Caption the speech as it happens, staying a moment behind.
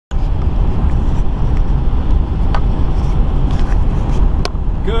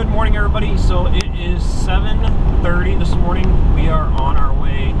everybody, so it is 7:30 this morning. We are on our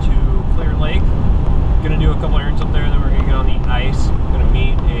way to Clear Lake. Gonna do a couple errands up there, then we're gonna get on the ice. Gonna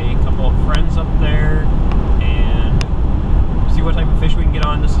meet a couple of friends up there and see what type of fish we can get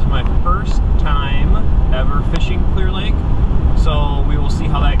on. This is my first time ever fishing Clear Lake, so we will see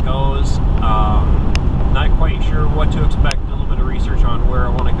how that goes. Not quite sure what to expect. A little bit of research on where I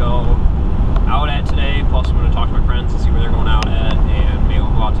want to go out at today. Plus, I'm going to talk to my friends and see where they're going out at, and maybe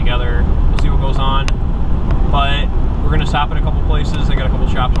we'll go out together. We'll see what goes on. But we're going to stop at a couple places. I got a couple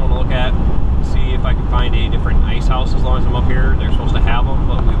shops I want to look at. See if I can find a different ice house as long as I'm up here. They're supposed to have them,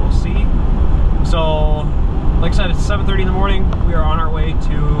 but we will see. So, like I said, it's 7:30 in the morning. We are on our way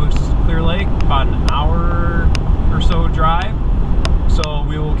to Clear Lake, about an hour or so drive. So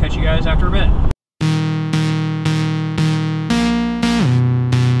we will catch you guys after a bit.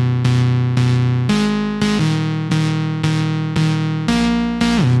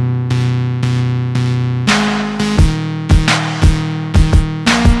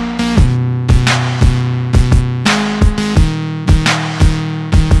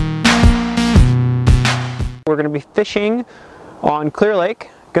 We're going to be fishing on Clear Lake.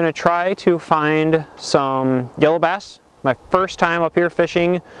 Going to try to find some yellow bass. My first time up here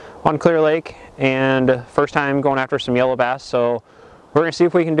fishing on Clear Lake and first time going after some yellow bass. So we're going to see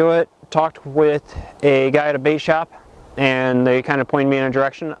if we can do it. Talked with a guy at a bait shop and they kind of pointed me in a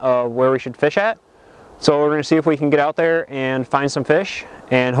direction of where we should fish at. So we're going to see if we can get out there and find some fish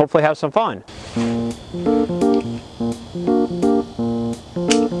and hopefully have some fun.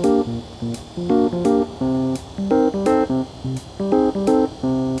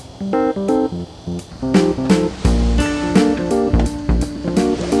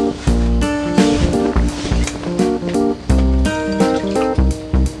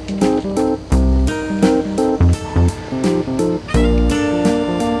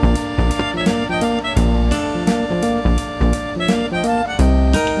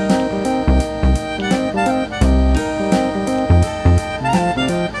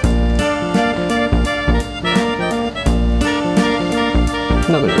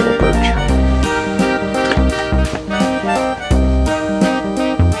 Another little perch.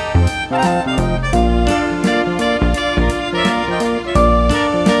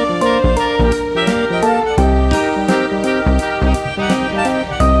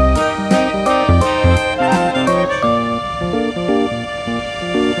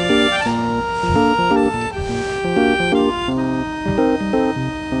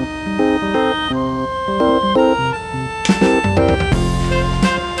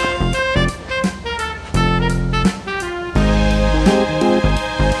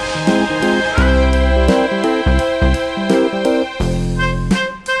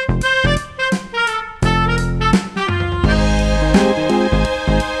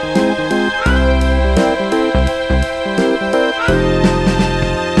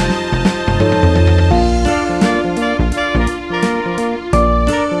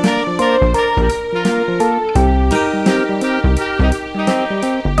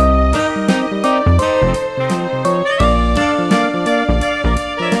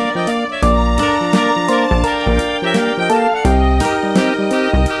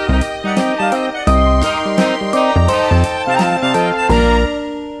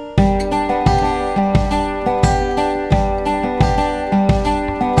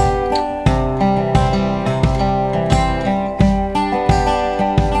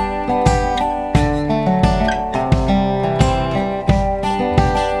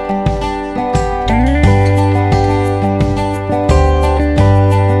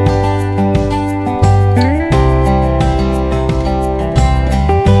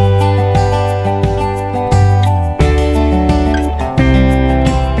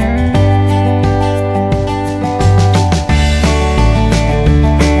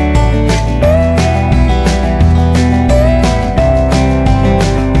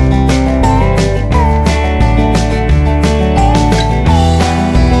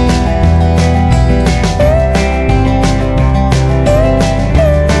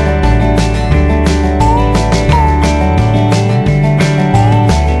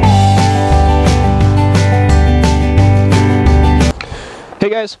 Hey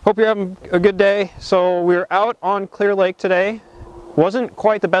guys, hope you're having a good day. So we're out on Clear Lake today. Wasn't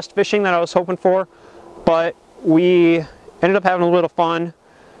quite the best fishing that I was hoping for, but we ended up having a little bit of fun.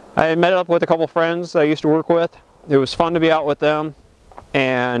 I met up with a couple friends I used to work with. It was fun to be out with them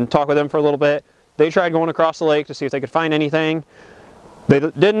and talk with them for a little bit. They tried going across the lake to see if they could find anything. They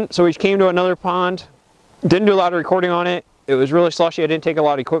didn't, so we came to another pond. Didn't do a lot of recording on it. It was really slushy. I didn't take a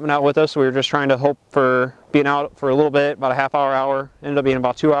lot of equipment out with us. We were just trying to hope for being out for a little bit, about a half hour. Ended up being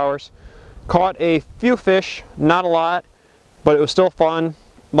about 2 hours. Caught a few fish, not a lot, but it was still fun.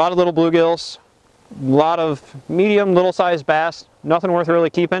 A lot of little bluegills, a lot of medium, little-sized bass. Nothing worth really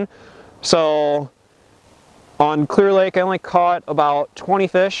keeping. So on Clear Lake, I only caught about 20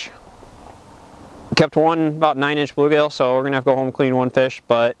 fish. Kept one about 9-inch bluegill, so we're gonna have to go home and clean one fish,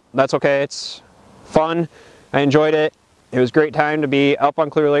 but that's okay. It's fun. I enjoyed it. It was a great time to be up on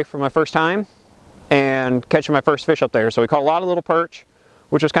Clear Lake for my first time and catching my first fish up there. So we caught a lot of little perch,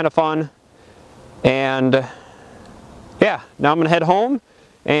 which was kind of fun. And yeah, now I'm gonna head home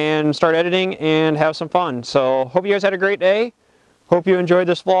and start editing and have some fun. So hope you guys had a great day. Hope you enjoyed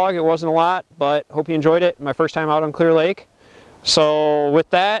this vlog. It wasn't a lot, but hope you enjoyed it. My first time out on Clear Lake. So with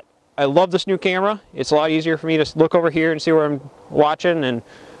that, I love this new camera. It's a lot easier for me to look over here and see where I'm watching, and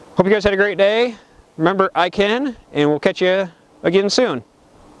hope you guys had a great day. Remember, I can, and we'll catch you again soon.